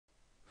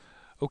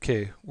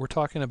Okay, we're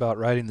talking about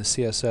writing the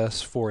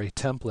CSS for a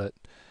template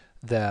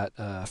that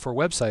for a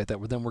website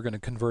that then we're going to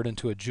convert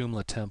into a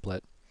Joomla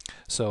template.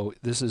 So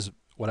this is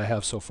what I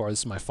have so far.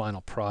 This is my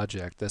final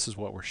project. This is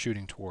what we're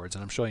shooting towards,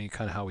 and I'm showing you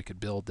kind of how we could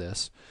build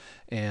this.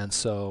 And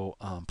so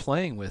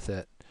playing with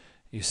it,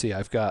 you see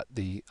I've got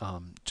the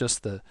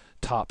just the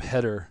top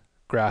header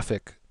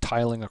graphic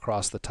tiling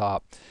across the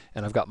top,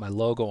 and I've got my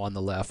logo on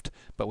the left,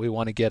 but we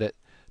want to get it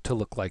to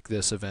look like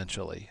this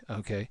eventually.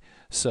 Okay,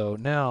 so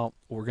now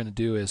what we're going to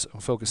do is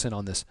focus in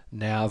on this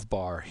nav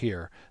bar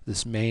here,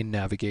 this main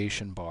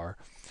navigation bar,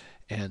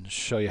 and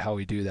show you how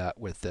we do that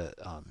with the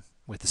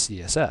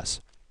CSS.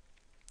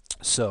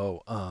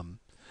 So I'm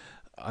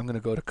going to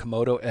go to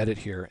Komodo Edit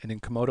here, and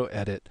in Komodo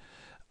Edit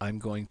I'm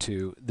going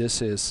to,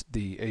 this is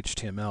the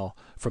HTML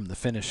from the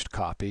finished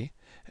copy,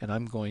 and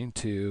I'm going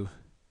to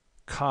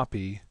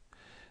copy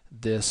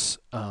this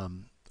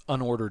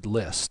unordered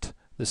list.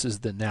 This is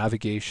the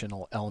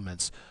navigational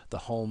elements, the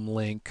home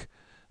link,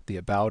 the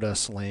about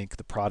us link,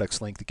 the products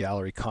link, the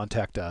gallery,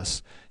 contact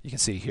us. You can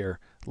see here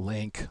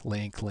link,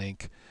 link,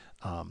 link,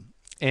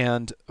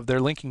 and they're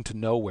linking to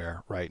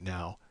nowhere right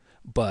now.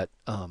 But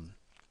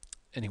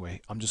anyway,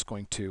 I'm just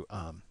going to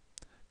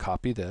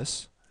copy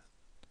this.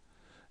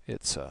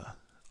 It's a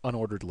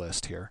unordered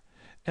list here,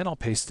 and I'll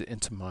paste it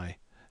into my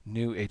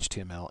new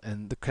HTML.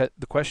 And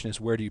the question is,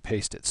 where do you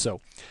paste it?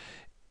 So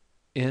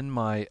in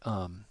my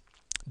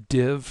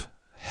div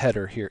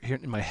header here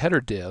in my header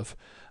div,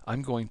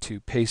 I'm going to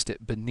paste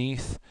it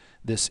beneath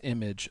this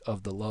image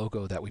of the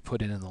logo that we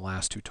put in the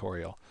last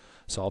tutorial.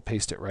 So I'll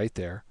paste it right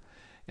there.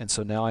 And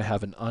so now I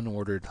have an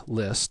unordered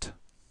list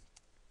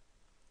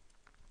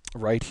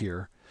right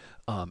here.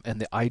 And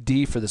the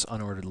ID for this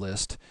unordered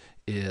list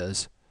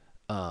is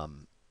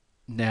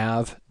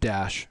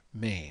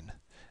nav-main.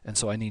 And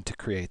so I need to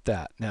create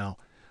that. Now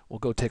we'll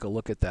go take a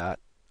look at that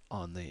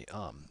on the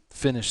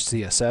finished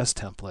CSS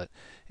template,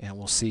 and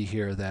we'll see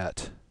here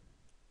that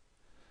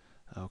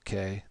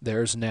okay,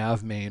 there's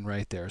nav main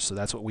right there. So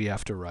that's what we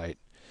have to write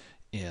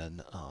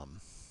in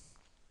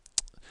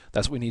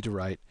that's what we need to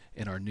write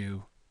in our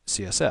new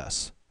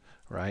CSS,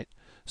 right?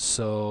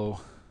 So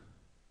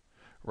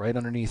right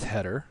underneath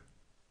header,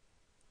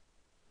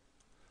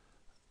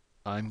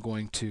 I'm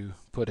going to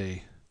put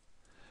a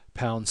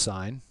pound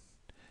sign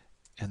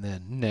and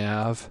then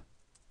nav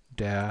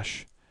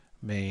dash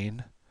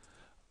main,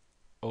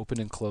 open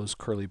and close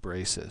curly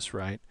braces,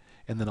 right?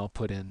 And then I'll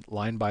put in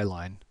line by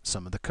line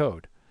some of the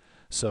code.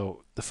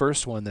 So the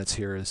first one that's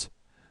here is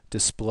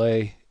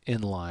display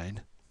inline.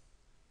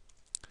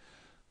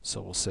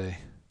 So we'll say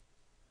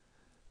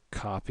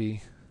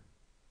copy,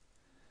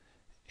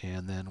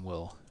 and then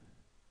we'll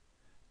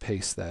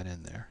paste that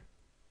in there.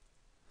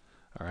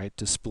 All right,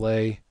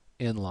 display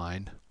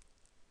inline,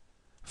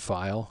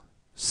 file,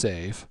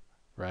 save,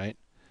 right?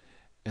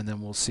 And then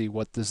we'll see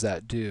what does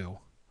that do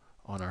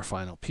on our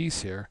final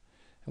piece here.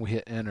 And we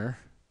hit enter,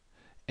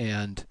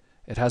 and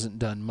it hasn't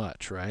done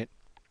much, right?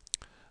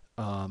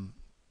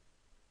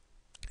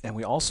 And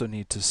we also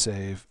need to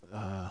save,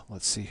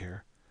 let's see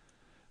here,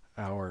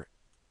 our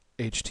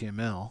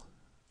HTML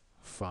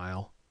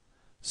file,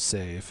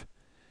 save,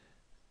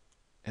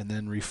 and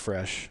then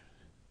refresh.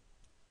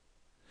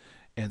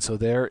 And so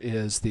there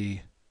is the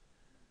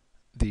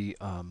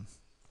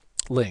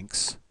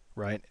links,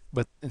 right?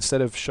 But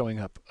instead of showing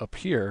up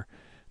here,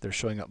 they're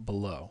showing up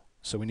below.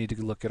 So we need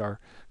to look at our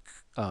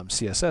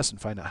CSS and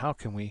find out how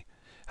can we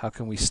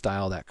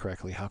style that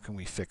correctly? How can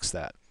we fix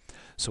that?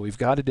 So we've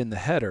got it in the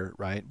header,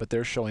 right? But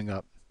they're showing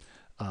up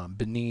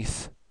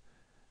beneath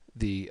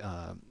the,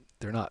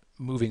 they're not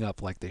moving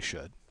up like they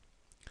should.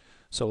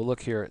 So we'll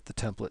look here at the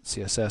template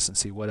CSS and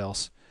see what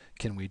else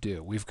can we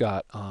do. We've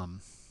got,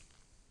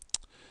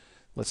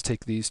 let's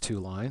take these two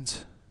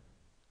lines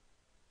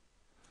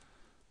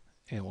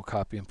and we'll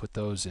copy and put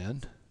those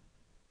in.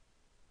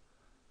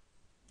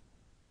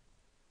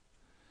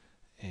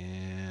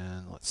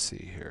 And let's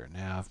see here,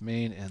 nav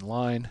main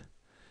inline,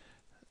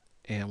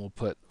 and we'll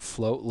put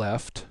float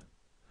left.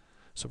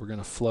 So we're going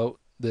to float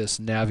this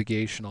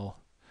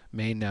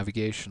main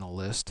navigational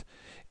list,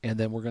 and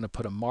then we're going to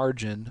put a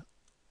margin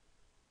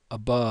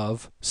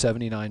above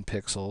 79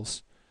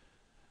 pixels.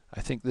 I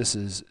think this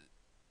is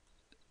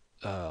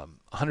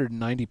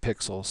 190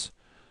 pixels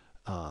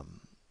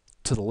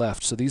to the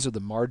left. So these are the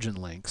margin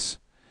links,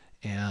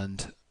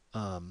 and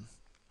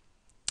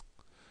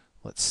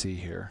let's see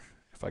here.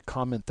 If I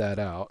comment that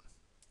out,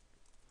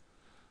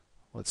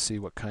 let's see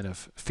what kind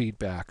of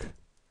feedback.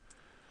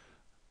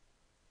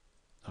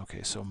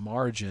 Okay, so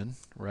margin,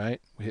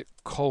 right? We hit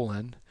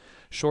colon,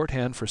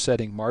 shorthand for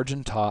setting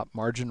margin top,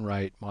 margin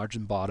right,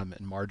 margin bottom,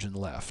 and margin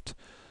left.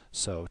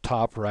 So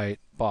top,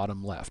 right,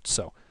 bottom, left.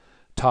 So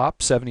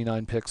top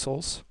 79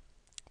 pixels,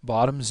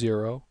 bottom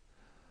 0,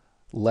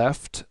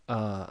 left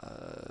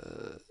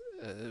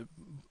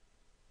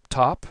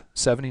top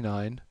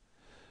 79,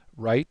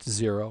 right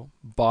 0,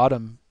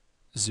 bottom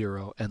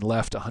 0, and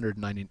left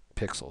 190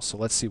 pixels. So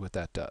let's see what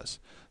that does.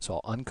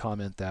 So I'll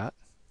uncomment that.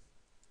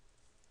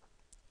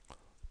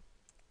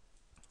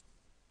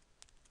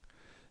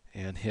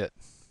 And hit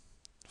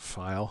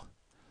File,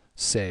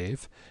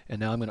 save, and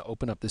now I'm going to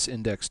open up this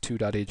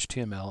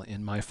index2.html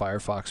in my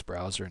Firefox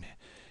browser and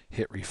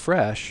hit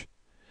refresh,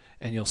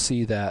 and you'll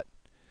see that,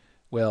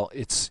 well,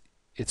 it's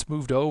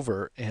moved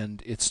over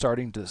and it's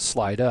starting to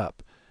slide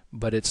up,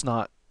 but it's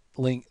not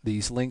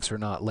these links are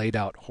not laid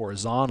out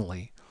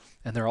horizontally,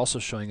 and they're also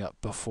showing up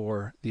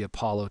before the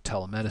Apollo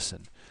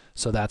telemedicine.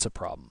 So that's a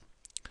problem.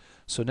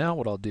 So now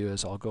what I'll do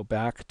is I'll go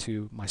back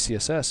to my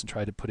CSS and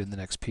try to put in the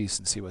next piece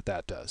and see what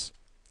that does.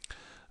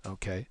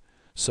 Okay,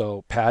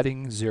 so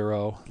padding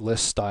 0,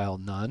 list style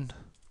none.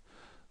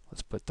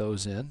 Let's put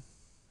those in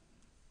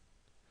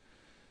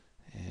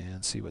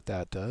and see what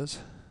that does.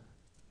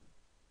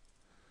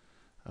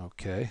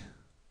 Okay,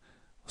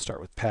 we'll start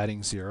with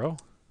padding 0.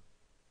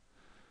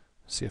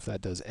 See if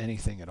that does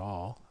anything at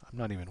all. I'm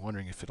not even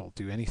wondering if it'll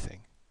do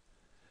anything.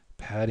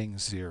 Padding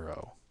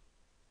 0.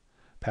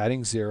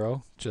 Padding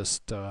 0,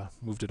 just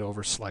moved it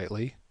over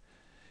slightly.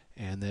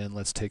 And then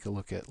let's take a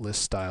look at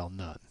list style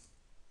none.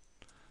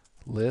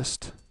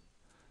 List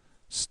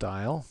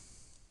style.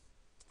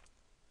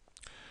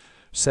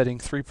 Setting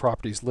 3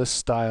 properties: list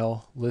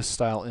style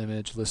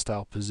image, list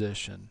style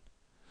position.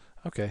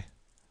 Okay,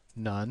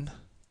 none,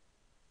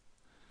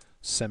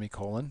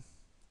 semicolon,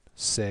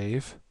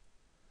 save,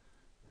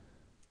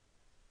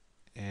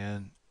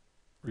 and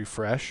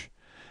refresh.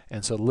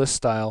 And so list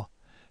style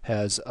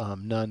has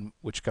none,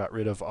 which got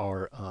rid of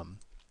our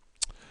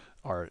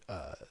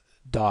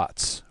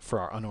dots for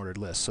our unordered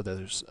list. So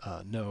there's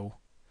no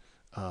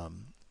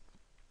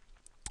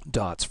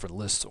dots for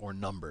lists or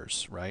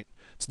numbers, right?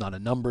 It's not a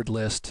numbered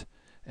list,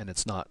 and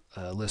it's not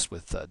a list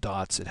with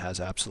dots. It has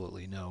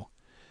absolutely no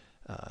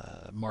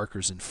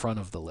markers in front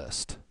of the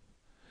list.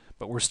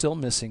 But we're still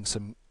missing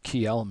some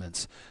key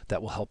elements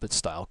that will help it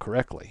style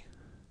correctly.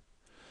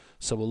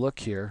 So we'll look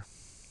here,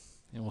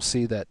 and we'll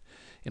see that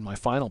in my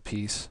final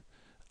piece,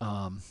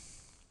 let's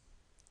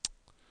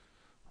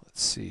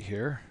see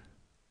here.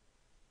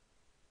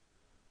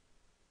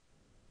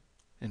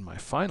 In my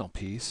final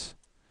piece,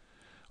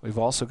 we've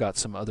also got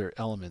some other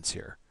elements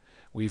here.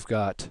 We've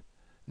got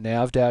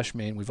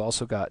nav-main. We've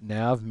also got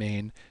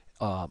nav-main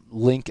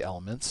link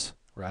elements,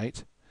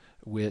 right,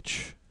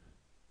 which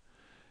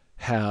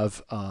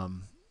have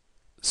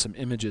some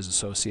images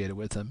associated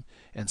with them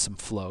and some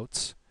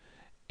floats.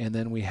 And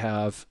then we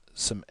have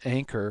some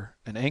an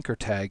anchor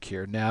tag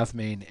here,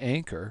 nav-main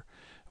anchor,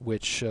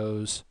 which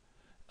shows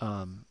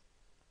some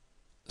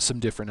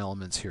different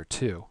elements here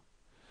too.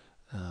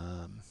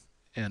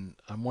 And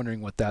I'm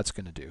wondering what that's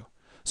going to do.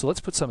 So let's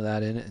put some of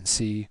that in and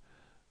see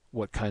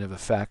what kind of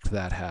effect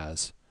that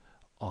has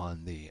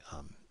on the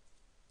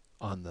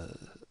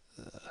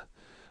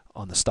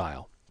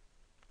style.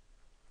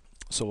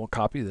 So we'll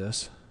copy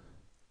this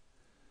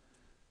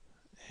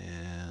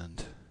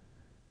and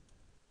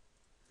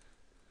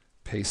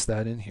paste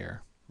that in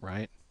here,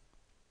 right?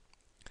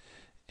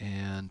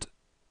 And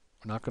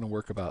we're not going to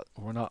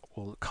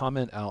we'll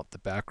comment out the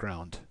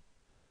background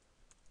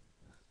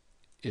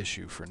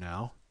issue for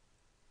now,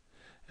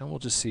 and we'll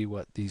just see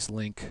what these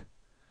link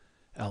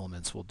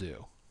elements will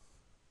do.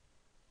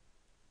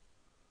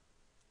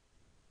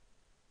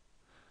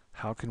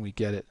 How can we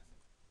get it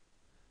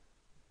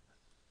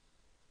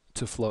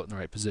to float in the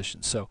right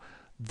position? So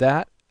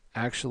that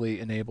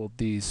actually enabled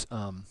these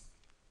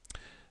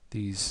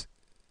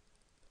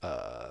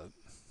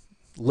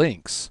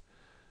links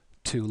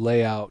to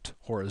lay out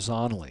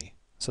horizontally.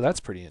 So that's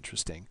pretty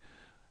interesting.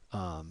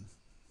 And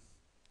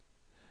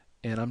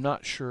I'm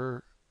not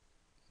sure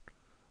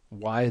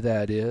why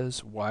that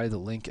is, why the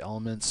link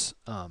elements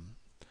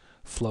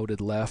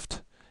floated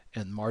left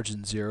and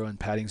margin 0 and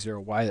padding 0,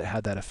 why it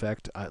had that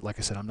effect. Like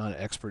I said, I'm not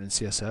an expert in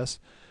CSS,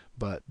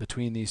 but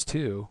between these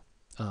two,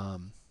 it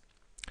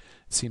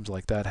seems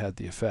like that had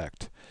the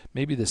effect.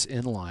 Maybe this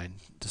inline,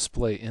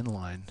 display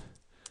inline,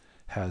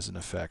 has an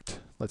effect.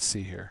 Let's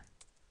see here.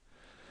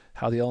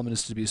 How the element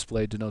is to be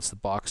displayed denotes the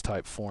box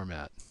type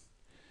format,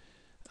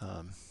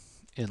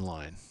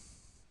 inline.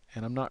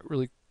 And I'm not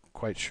really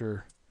quite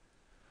sure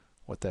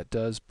what that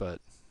does,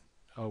 but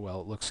oh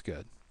well, it looks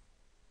good.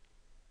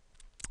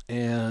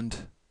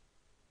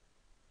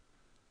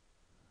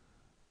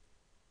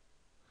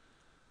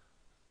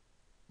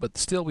 But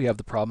still we have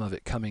the problem of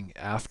it coming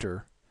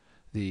after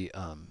the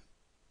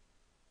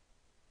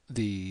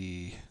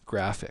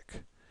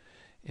graphic.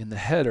 In the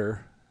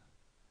header,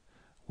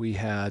 we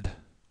had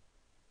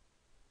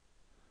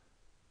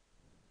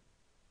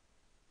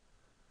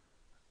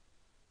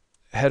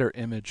header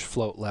image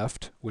float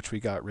left, which we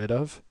got rid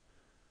of.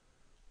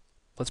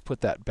 Let's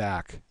put that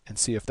back and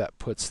see if that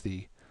puts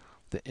the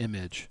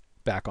image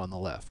back on the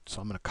left.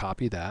 So I'm going to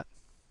copy that,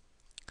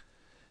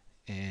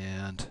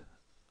 and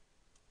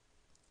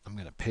I'm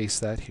going to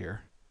paste that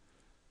here.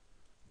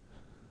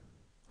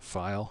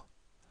 File,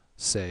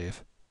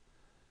 save,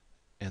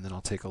 and then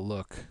I'll take a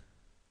look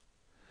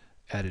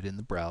at it in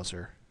the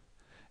browser.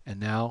 And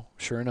now,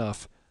 sure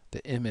enough,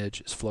 the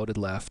image is floated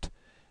left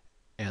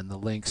and the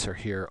links are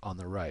here on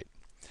the right.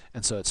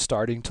 And so it's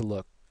starting to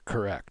look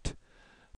correct.